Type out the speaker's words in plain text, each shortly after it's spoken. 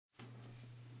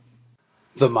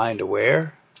The Mind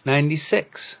Aware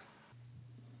 96.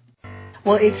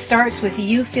 Well, it starts with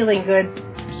you feeling good.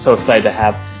 So excited to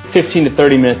have 15 to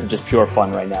 30 minutes of just pure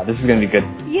fun right now. This is going to be good.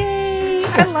 Yay!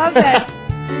 I love that.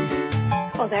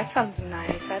 Oh, that sounds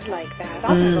nice. I'd like that.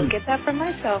 I'll go get that for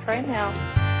myself right now.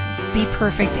 Be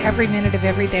perfect every minute of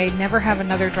every day. Never have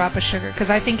another drop of sugar. Because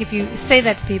I think if you say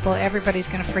that to people, everybody's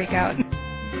going to freak out.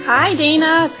 Hi,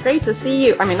 Dana. It's great to see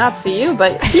you. I mean, not see you,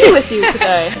 but be with you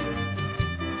today.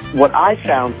 What I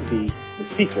found to be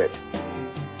the secret.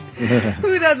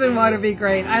 Who doesn't want to be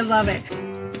great? I love it.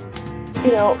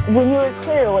 You know, when you are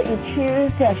clear, what you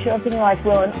choose to have show up in your life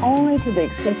will, and only to the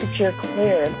extent that you're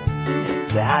clear.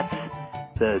 That's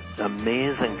the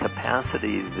amazing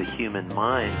capacity of the human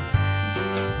mind.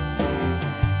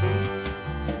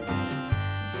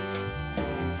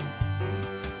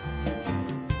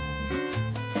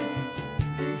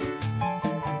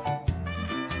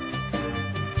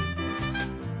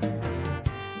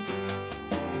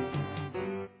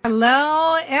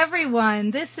 Hello,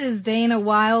 everyone. This is Dana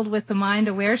Wilde with the Mind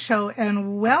Aware Show,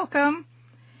 and welcome.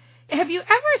 Have you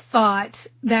ever thought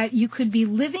that you could be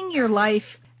living your life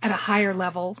at a higher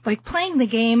level, like playing the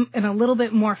game in a little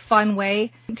bit more fun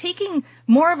way, taking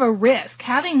more of a risk,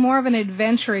 having more of an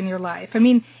adventure in your life? I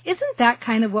mean, isn't that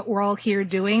kind of what we're all here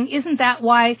doing? Isn't that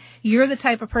why you're the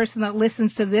type of person that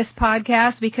listens to this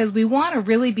podcast? Because we want to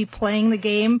really be playing the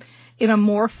game in a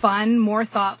more fun, more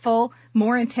thoughtful,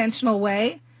 more intentional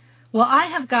way. Well, I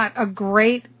have got a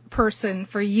great person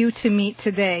for you to meet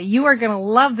today. You are going to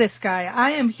love this guy.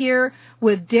 I am here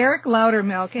with Derek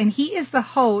Loudermilk, and he is the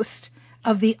host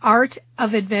of The Art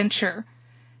of Adventure.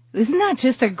 Isn't that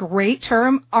just a great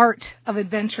term, Art of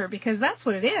Adventure? Because that's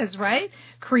what it is, right?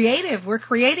 Creative. We're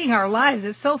creating our lives.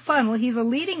 It's so fun. Well, he's a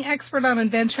leading expert on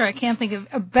adventure. I can't think of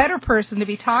a better person to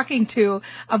be talking to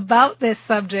about this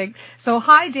subject. So,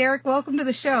 hi, Derek. Welcome to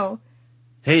the show.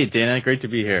 Hey, Dana. Great to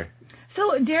be here.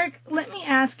 So, Derek, let me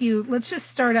ask you, let's just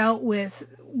start out with,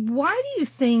 why do you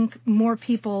think more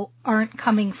people aren't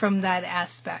coming from that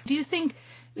aspect? Do you think,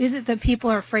 is it that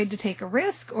people are afraid to take a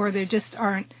risk, or they just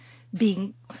aren't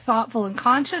being thoughtful and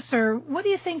conscious, or what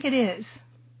do you think it is?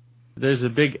 There's a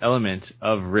big element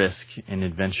of risk in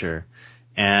adventure,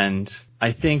 and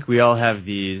I think we all have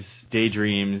these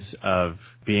daydreams of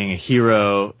being a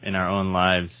hero in our own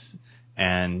lives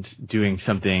and doing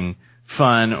something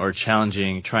fun or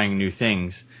challenging, trying new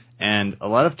things. And a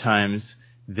lot of times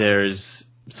there's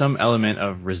some element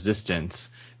of resistance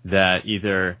that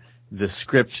either the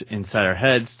script inside our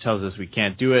heads tells us we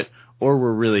can't do it, or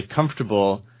we're really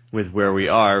comfortable with where we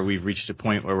are. We've reached a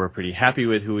point where we're pretty happy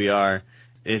with who we are.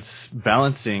 It's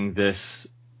balancing this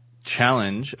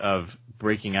challenge of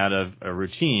breaking out of a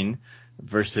routine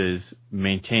versus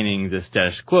maintaining the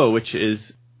status quo, which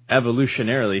is,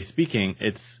 evolutionarily speaking,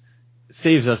 it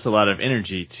saves us a lot of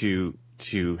energy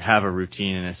to have a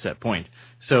routine and a set point.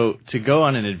 So to go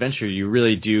on an adventure, you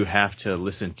really do have to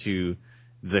listen to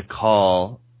the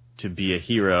call to be a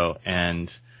hero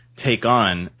and take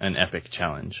on an epic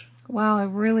challenge. Wow, I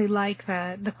really like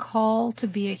that. The call to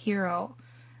be a hero.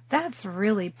 That's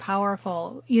really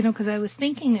powerful. You know, because I was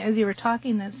thinking as you were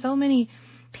talking that so many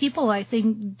people, I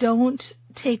think, don't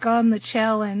take on the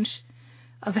challenge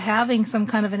of having some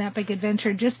kind of an epic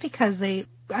adventure just because they,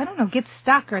 I don't know, get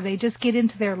stuck, or they just get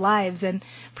into their lives, and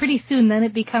pretty soon then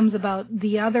it becomes about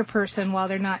the other person while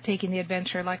they're not taking the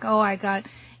adventure. Like, oh, I got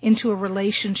into a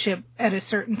relationship at a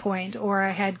certain point, or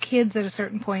I had kids at a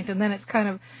certain point, and then it's kind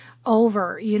of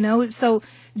over, you know? So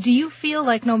do you feel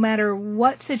like no matter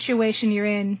what situation you're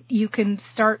in, you can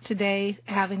start today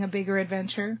having a bigger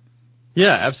adventure?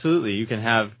 Yeah, absolutely. You can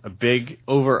have a big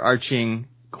overarching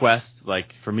quest.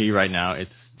 Like for me right now,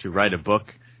 it's to write a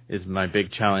book is my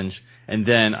big challenge. And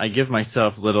then I give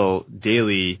myself little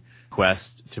daily quests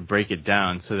to break it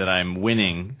down so that I'm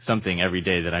winning something every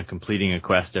day, that I'm completing a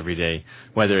quest every day,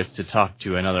 whether it's to talk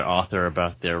to another author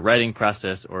about their writing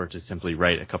process or to simply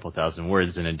write a couple thousand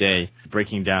words in a day,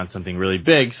 breaking down something really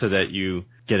big so that you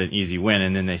get an easy win,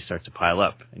 and then they start to pile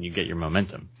up and you get your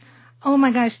momentum. Oh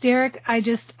my gosh, Derek, I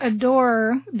just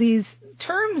adore these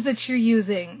terms that you're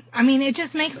using. I mean, it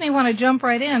just makes me want to jump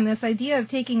right in. This idea of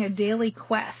taking a daily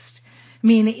quest. I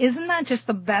mean, isn't that just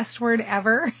the best word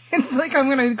ever? It's like I'm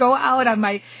going to go out on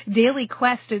my daily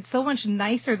quest. It's so much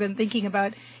nicer than thinking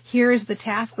about, here's the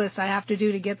task list I have to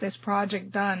do to get this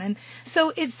project done. And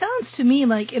so it sounds to me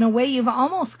like, in a way, you've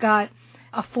almost got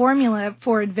a formula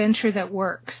for adventure that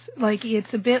works. Like,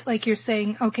 it's a bit like you're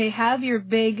saying, okay, have your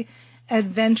big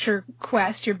adventure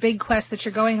quest, your big quest that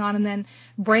you're going on, and then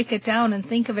break it down and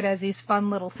think of it as these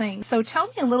fun little things. So tell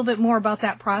me a little bit more about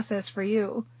that process for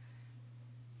you.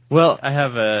 Well, I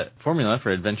have a formula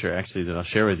for adventure, actually, that I'll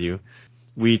share with you.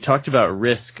 we talked about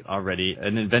risk already.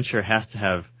 An adventure has to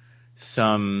have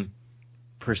some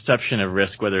perception of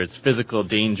risk, whether it's physical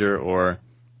danger or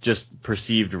just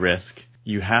perceived risk.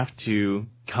 You have to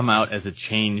come out as a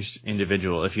changed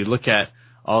individual. If you look at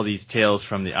all these tales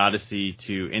from the Odyssey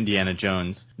to Indiana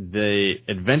Jones, the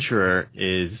adventurer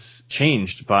is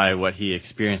changed by what he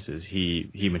experiences.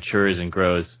 He matures and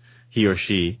grows, he or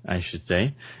she, I should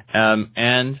say.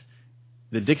 And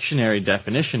the dictionary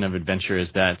definition of adventure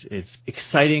is that it's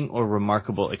exciting or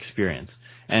remarkable experience.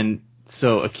 And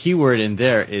so a key word in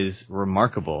there is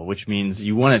remarkable, which means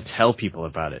you want to tell people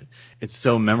about it. It's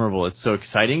so memorable, it's so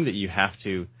exciting that you have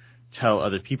to tell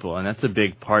other people. And that's a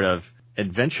big part of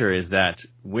adventure, is that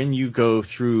when you go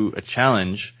through a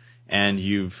challenge and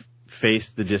you've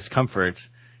faced the discomfort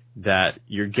that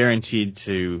you're guaranteed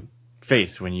to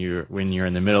face when you're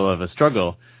in the middle of a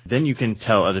struggle, then you can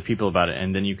tell other people about it,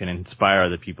 and then you can inspire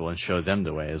other people and show them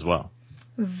the way as well.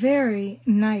 Very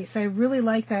nice. I really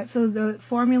like that. So the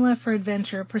formula for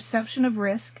adventure: perception of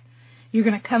risk. You're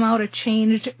going to come out a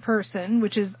changed person,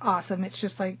 which is awesome. It's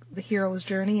just like the hero's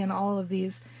journey, and all of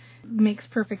these makes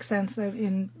perfect sense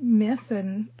in myth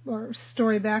and or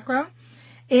story background.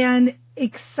 And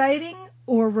exciting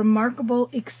or remarkable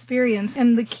experience.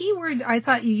 And the key word I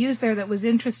thought you used there that was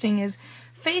interesting is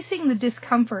facing the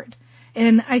discomfort.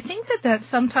 And I think that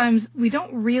sometimes we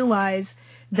don't realize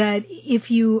that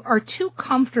if you are too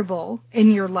comfortable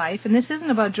in your life, and this isn't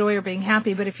about joy or being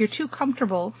happy, but if you're too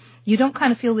comfortable, you don't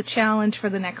kind of feel the challenge for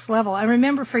the next level. I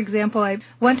remember, for example, I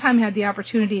one time had the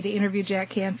opportunity to interview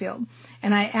Jack Canfield,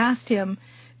 and I asked him,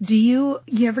 do you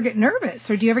ever get nervous,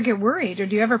 or do you ever get worried, or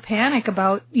do you ever panic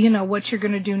about, what you're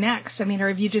going to do next? I mean, or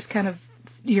have you just kind of,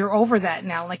 you're over that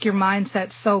now, like your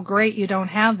mindset's so great you don't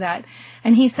have that?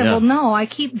 And he said, well, no, I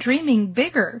keep dreaming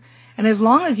bigger. And as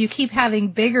long as you keep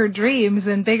having bigger dreams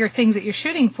and bigger things that you're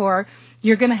shooting for,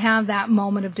 you're going to have that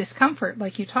moment of discomfort,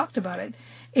 like you talked about it.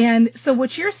 And so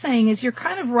what you're saying is you're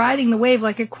kind of riding the wave,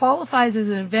 like it qualifies as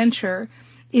an adventure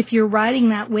if you're riding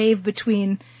that wave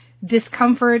between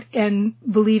discomfort and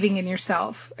believing in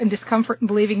yourself, and discomfort and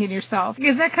believing in yourself.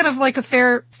 Is that kind of like a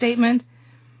fair statement?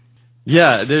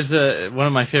 Yeah, there's one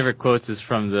of my favorite quotes is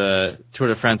from the Tour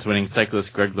de France winning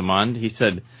cyclist Greg LeMond. He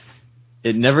said,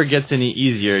 "It never gets any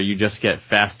easier, you just get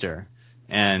faster."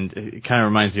 And it kind of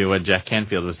reminds me of what Jack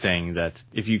Canfield was saying, that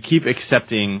if you keep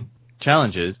accepting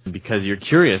challenges because you're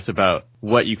curious about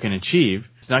what you can achieve,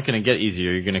 it's not going to get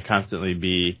easier. You're going to constantly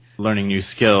be learning new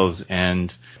skills.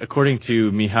 And according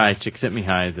to Mihai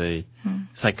Csikszentmihalyi, the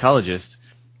psychologist,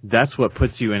 that's what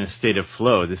puts you in a state of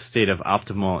flow, this state of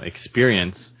optimal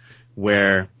experience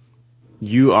where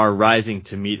you are rising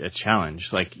to meet a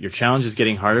challenge. Like your challenge is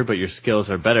getting harder, but your skills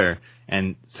are better.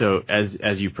 And so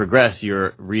as you progress,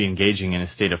 you're re-engaging in a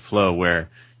state of flow where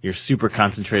you're super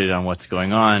concentrated on what's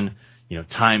going on.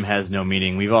 Time has no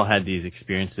meaning. We've all had these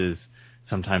experiences.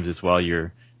 Sometimes it's while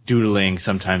you're doodling,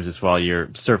 sometimes it's while you're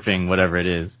surfing, whatever it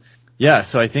is. Yeah,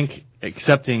 so I think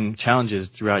accepting challenges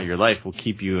throughout your life will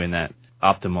keep you in that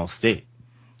optimal state.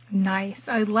 Nice.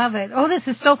 I love it. Oh, this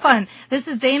is so fun. This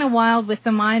is Dana Wilde with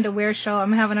the Mind Aware Show.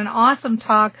 I'm having an awesome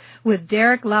talk with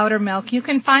Derek Loudermilk. You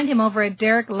can find him over at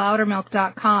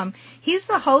DerekLoudermilk.com. He's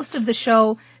the host of the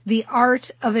show, The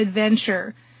Art of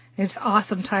Adventure. It's an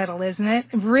awesome title, isn't it?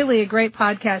 Really a great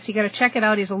podcast. You got to check it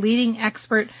out. He's a leading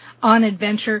expert on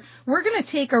adventure. We're going to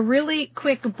take a really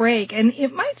quick break, and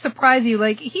it might surprise you.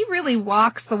 Like, he really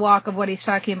walks the walk of what he's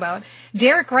talking about.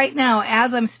 Derek, right now,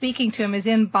 as I'm speaking to him, is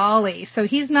in Bali. So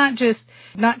he's not just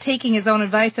not taking his own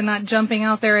advice and not jumping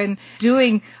out there and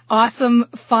doing awesome,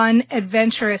 fun,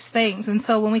 adventurous things. And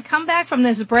so when we come back from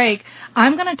this break,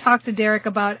 I'm going to talk to Derek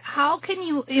about how can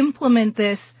you implement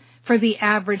this for the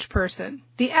average person.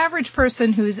 The average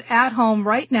person who's at home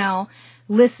right now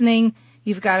listening,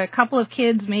 you've got a couple of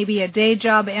kids, maybe a day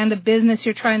job and a business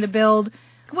you're trying to build.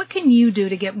 What can you do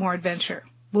to get more adventure?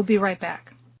 We'll be right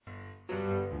back. Do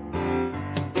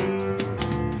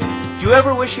you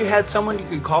ever wish you had someone you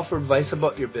could call for advice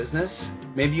about your business?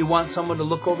 Maybe you want someone to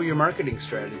look over your marketing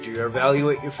strategy or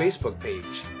evaluate your Facebook page.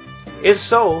 If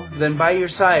so, then By Your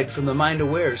Side from the Mind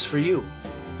Aware is for you.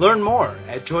 Learn more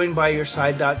at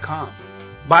joinbyyourside.com.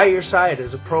 By Your Side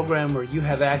is a program where you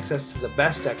have access to the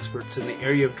best experts in the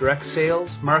area of direct sales,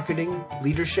 marketing,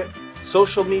 leadership,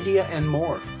 social media, and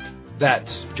more.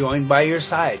 That's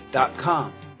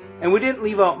joinbyyourside.com. And we didn't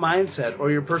leave out mindset or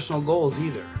your personal goals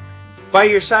either. By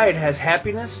Your Side has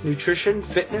happiness, nutrition,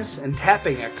 fitness, and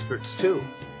tapping experts too.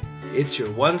 It's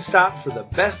your one-stop for the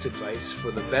best advice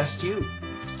for the best you.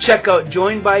 Check out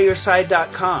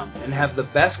joinbyyourside.com and have the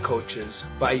best coaches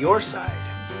by your side.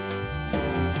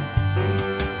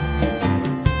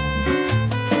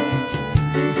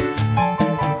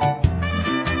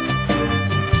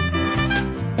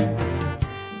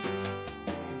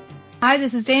 Hi,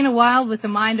 this is Dana Wilde with the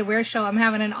Mind Aware Show. I'm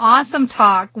having an awesome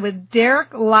talk with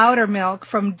Derek Loudermilk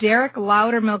from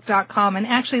DerekLoudermilk.com. And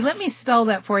actually, let me spell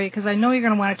that for you because I know you're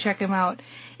going to want to check him out.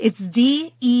 It's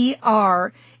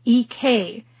DEREKLOUD,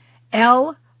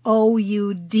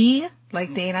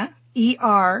 like Dana,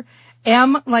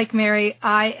 ERM like Mary,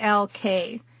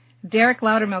 ILK.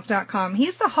 DerekLoudermilk.com.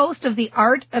 He's the host of The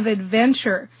Art of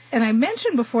Adventure. And I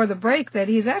mentioned before the break that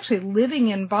he's actually living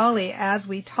in Bali as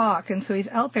we talk. And so he's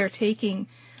out there taking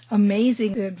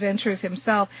amazing adventures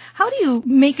himself. How do you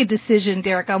make a decision,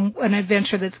 Derek, on an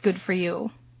adventure that's good for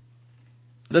you?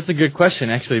 That's a good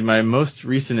question. Actually, my most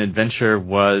recent adventure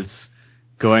was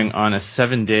going on a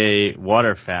 7-day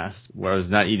water fast where I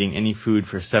was not eating any food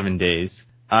for 7 days.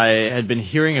 I had been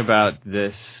hearing about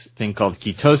this thing called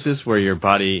ketosis, where your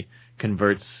body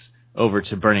converts over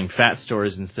to burning fat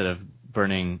stores instead of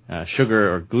burning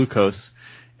sugar or glucose,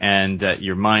 and that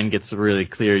your mind gets really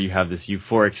clear. You have this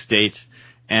euphoric state.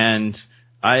 And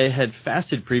I had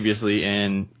fasted previously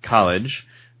in college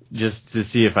just to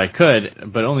see if I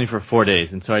could, but only for 4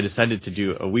 days. And so I decided to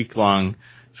do a week-long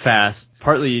fast,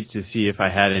 partly to see if I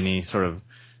had any sort of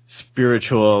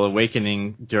spiritual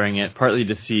awakening during it, partly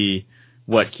to see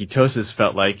what ketosis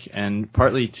felt like, and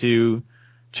partly to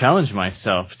challenge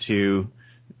myself to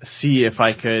see if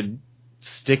I could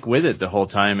stick with it the whole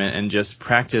time and just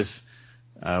practice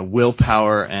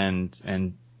willpower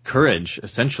and courage,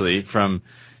 essentially, from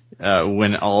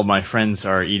when all my friends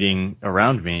are eating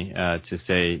around me, to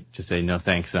say no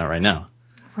thanks, not right now.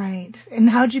 Right. And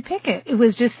how'd you pick it? It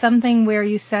was just something where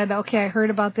you said, okay, I heard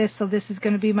about this, so this is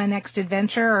going to be my next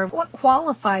adventure, or what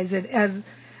qualifies it as?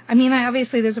 I mean,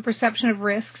 obviously there's a perception of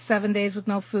risk, 7 days with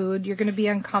no food. You're going to be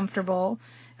uncomfortable.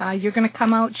 You're going to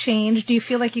come out changed. Do you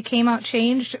feel like you came out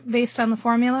changed based on the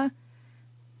formula?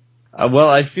 Well,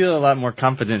 I feel a lot more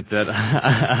confident that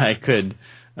I could,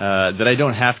 that I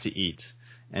don't have to eat,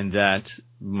 and that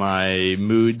my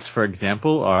moods, for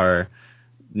example, are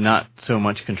not so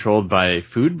much controlled by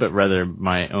food, but rather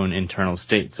my own internal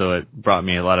state. So it brought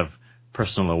me a lot of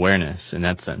personal awareness in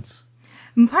that sense.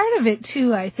 And part of it,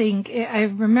 too, I think, I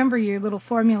remember your little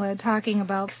formula talking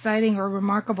about exciting or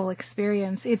remarkable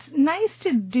experience. It's nice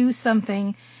to do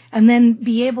something and then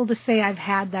be able to say, I've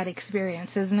had that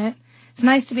experience, isn't it? It's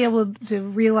nice to be able to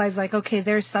realize, like, okay,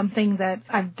 there's something that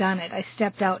I've done it. I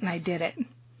stepped out and I did it.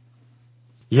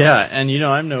 Yeah, and,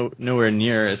 I'm nowhere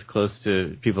near as close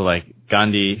to people like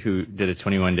Gandhi, who did a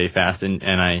 21-day fast, and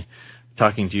I...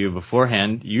 Talking to you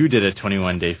beforehand, you did a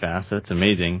 21-day fast. That's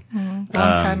amazing. Long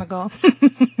time ago.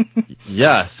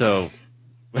 Yeah, so...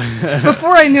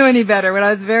 Before I knew any better, when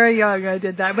I was very young, I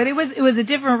did that. But it was a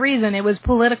different reason. It was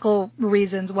political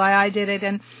reasons why I did it.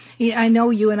 And I know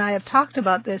you and I have talked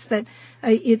about this, that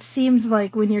it seems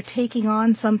like when you're taking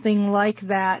on something like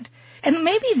that, and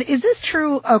maybe, is this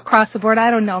true across the board?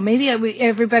 I don't know. Maybe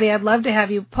everybody, I'd love to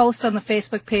have you post on the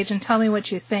Facebook page and tell me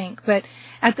what you think. But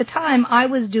at the time, I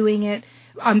was doing it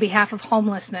on behalf of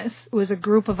homelessness. It was a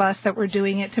group of us that were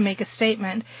doing it to make a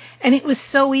statement. And it was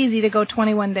so easy to go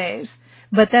 21 days.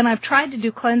 But then I've tried to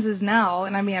do cleanses now,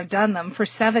 and I've done them for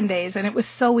 7 days, and it was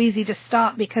so easy to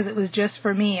stop because it was just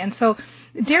for me. And so,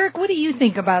 Derek, what do you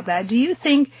think about that? Do you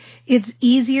think it's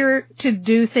easier to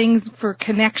do things for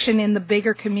connection in the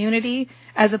bigger community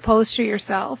as opposed to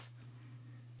yourself?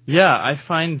 Yeah, I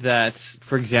find that,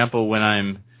 for example, when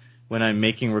I'm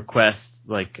making requests,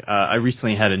 like I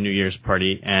recently had a New Year's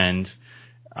party, and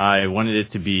I wanted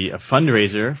it to be a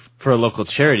fundraiser for a local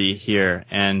charity here,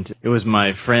 and it was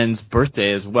my friend's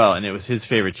birthday as well, and it was his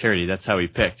favorite charity. That's how he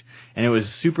picked. And it was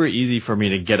super easy for me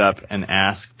to get up and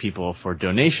ask people for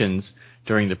donations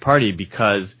during the party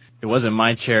because it wasn't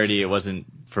my charity, it wasn't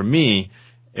for me,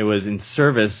 it was in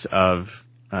service of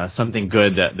something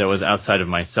good that was outside of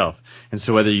myself. And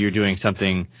so whether you're doing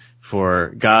something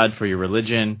for God, for your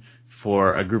religion,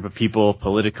 for a group of people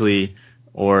politically,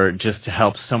 or just to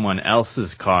help someone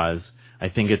else's cause, I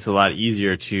think it's a lot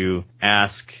easier to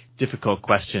ask difficult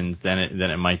questions than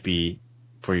it might be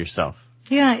for yourself.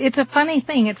 Yeah, it's a funny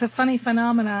thing. It's a funny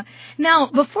phenomena. Now,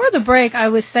 before the break, I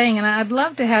was saying, and I'd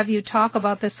love to have you talk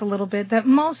about this a little bit, that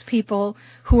most people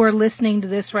who are listening to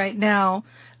this right now,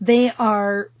 they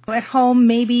are at home,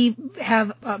 maybe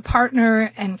have a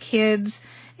partner and kids,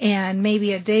 and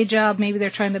maybe a day job, maybe they're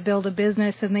trying to build a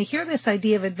business, and they hear this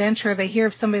idea of adventure. They hear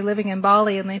of somebody living in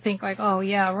Bali, and they think like, oh,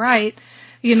 yeah, right.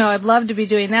 I'd love to be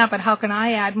doing that, but how can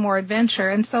I add more adventure?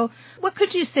 And so what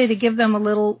could you say to give them a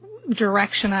little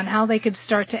direction on how they could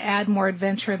start to add more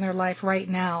adventure in their life right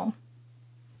now?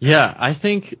 Yeah, I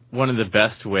think one of the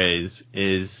best ways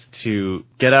is to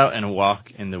get out and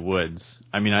walk in the woods.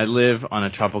 I mean, I live on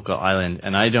a tropical island,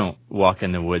 and I don't walk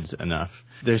in the woods enough.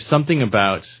 There's something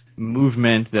about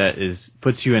movement that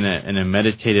puts you in a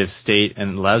meditative state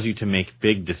and allows you to make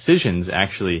big decisions,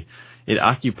 actually. It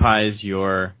occupies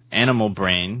your animal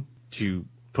brain to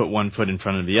put one foot in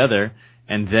front of the other,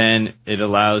 and then it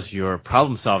allows your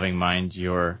problem-solving mind,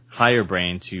 your higher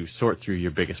brain, to sort through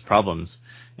your biggest problems.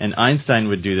 And Einstein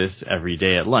would do this every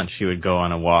day at lunch. He would go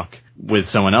on a walk with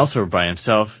someone else or by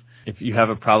himself. If you have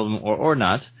a problem or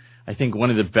not, I think one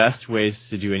of the best ways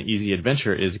to do an easy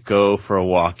adventure is go for a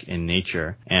walk in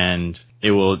nature. And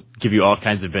it will give you all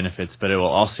kinds of benefits, but it will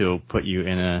also put you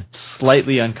in a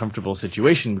slightly uncomfortable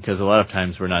situation because a lot of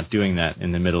times we're not doing that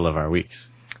in the middle of our weeks.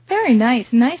 Very nice.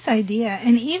 Nice idea.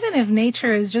 And even if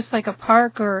nature is just like a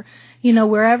park or,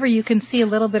 wherever you can see a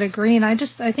little bit of green, I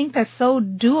think that's so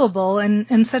doable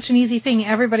and such an easy thing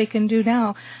everybody can do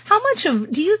now. How much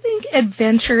do you think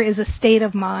adventure is a state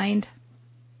of mind?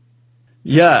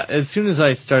 Yeah, as soon as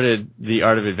I started the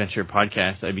Art of Adventure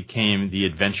podcast, I became the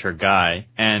adventure guy.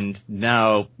 And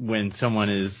now when someone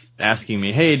is asking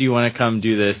me, hey, do you want to come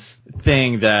do this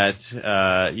thing that,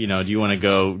 do you want to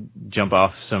go jump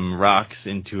off some rocks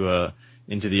into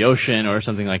the ocean or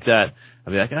something like that?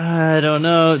 I'll be like, I don't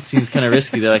know. It seems kind of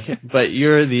risky. They're like, but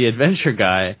you're the adventure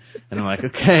guy. And I'm like,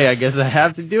 okay, I guess I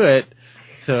have to do it.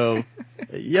 So,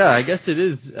 yeah, I guess it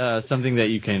is something that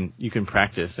you can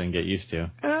practice and get used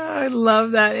to. I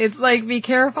love that. It's like, be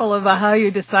careful about how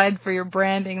you decide for your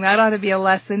branding. That ought to be a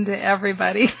lesson to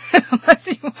everybody, unless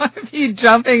you want to be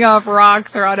jumping off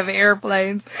rocks or out of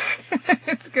airplanes.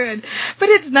 It's good. But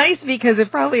it's nice because it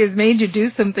probably has made you do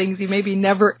some things you maybe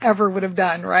never, ever would have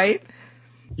done, right?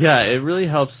 Yeah, it really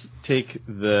helps take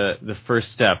the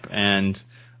first step. And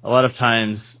a lot of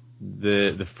times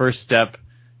the first step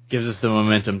gives us the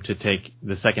momentum to take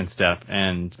the second step.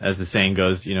 And as the saying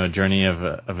goes, a journey of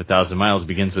 1,000 miles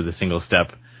begins with a single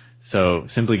step. So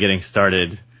simply getting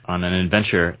started on an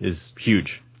adventure is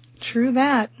huge. True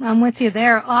that. I'm with you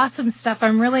there. Awesome stuff.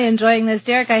 I'm really enjoying this.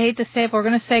 Derek, I hate to say it, but we're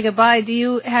going to say goodbye. Do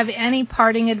you have any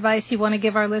parting advice you want to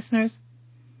give our listeners?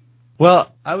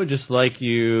 Well, I would just like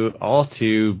you all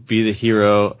to be the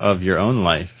hero of your own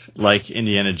life. Like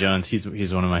Indiana Jones,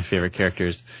 he's one of my favorite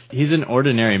characters. He's an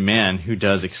ordinary man who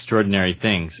does extraordinary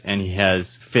things, and he has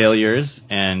failures,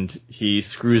 and he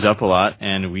screws up a lot,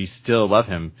 and we still love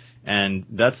him. And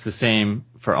that's the same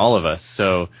for all of us.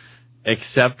 So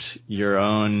accept your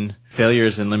own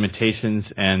failures and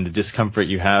limitations and the discomfort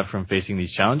you have from facing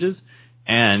these challenges,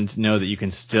 and know that you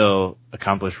can still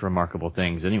accomplish remarkable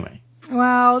things anyway.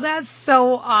 Wow, that's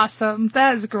so awesome.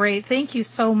 That is great. Thank you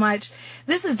so much.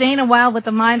 This is Dana Wilde with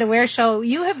the Mind Aware Show.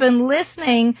 You have been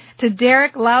listening to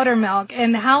Derek Loudermilk,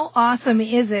 and how awesome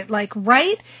is it? Like,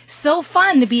 right? So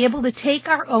fun to be able to take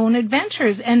our own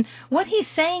adventures. And what he's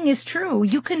saying is true.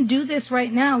 You can do this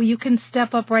right now. You can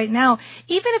step up right now.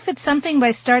 Even if it's something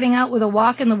by starting out with a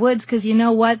walk in the woods, because you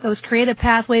know what? Those creative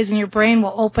pathways in your brain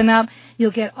will open up.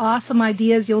 You'll get awesome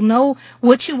ideas. You'll know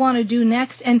what you want to do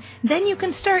next. And then you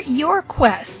can start your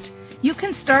quest. You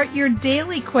can start your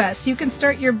daily quest. You can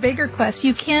start your bigger quest.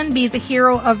 You can be the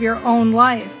hero of your own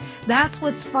life. That's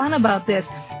what's fun about this.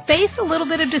 Face a little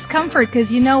bit of discomfort, because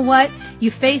you know what?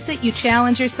 You face it, you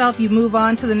challenge yourself, you move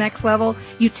on to the next level,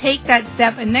 you take that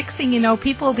step, and next thing you know,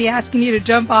 people will be asking you to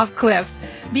jump off cliffs.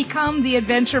 Become the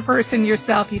adventure person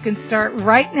yourself. You can start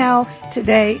right now,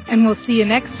 today, and we'll see you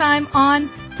next time on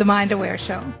The Mind Aware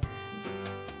Show.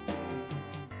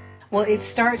 Well, it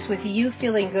starts with you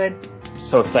feeling good.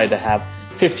 So excited to have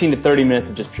 15 to 30 minutes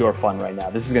of just pure fun right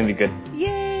now. This is going to be good.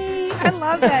 Yay! I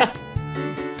love that.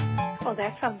 Oh,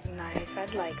 that sounds nice.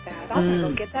 I'd like that. I'll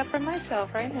go get that for myself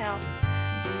right now.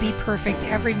 Be perfect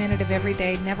every minute of every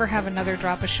day. Never have another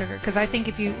drop of sugar. Because I think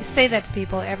if you say that to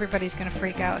people, everybody's going to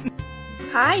freak out.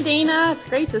 Hi, Dana. It's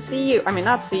great to see you. I mean,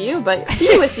 not see you, but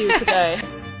be with you today.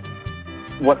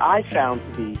 What I found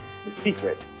to be the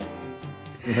secret.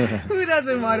 Who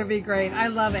doesn't want to be great? I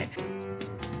love it.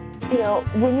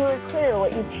 When you are clear,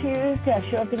 what you choose to have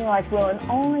show up in your life will, and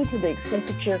only to the extent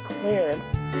that you're clear.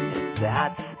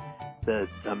 That's the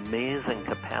amazing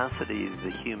capacity of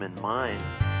the human mind.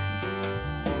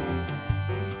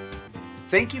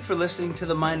 Thank you for listening to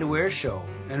The Mind Aware Show.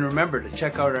 And remember to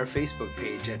check out our Facebook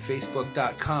page at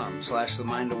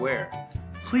facebook.com/TheMindAware.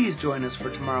 Please join us for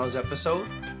tomorrow's episode.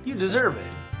 You deserve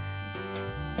it.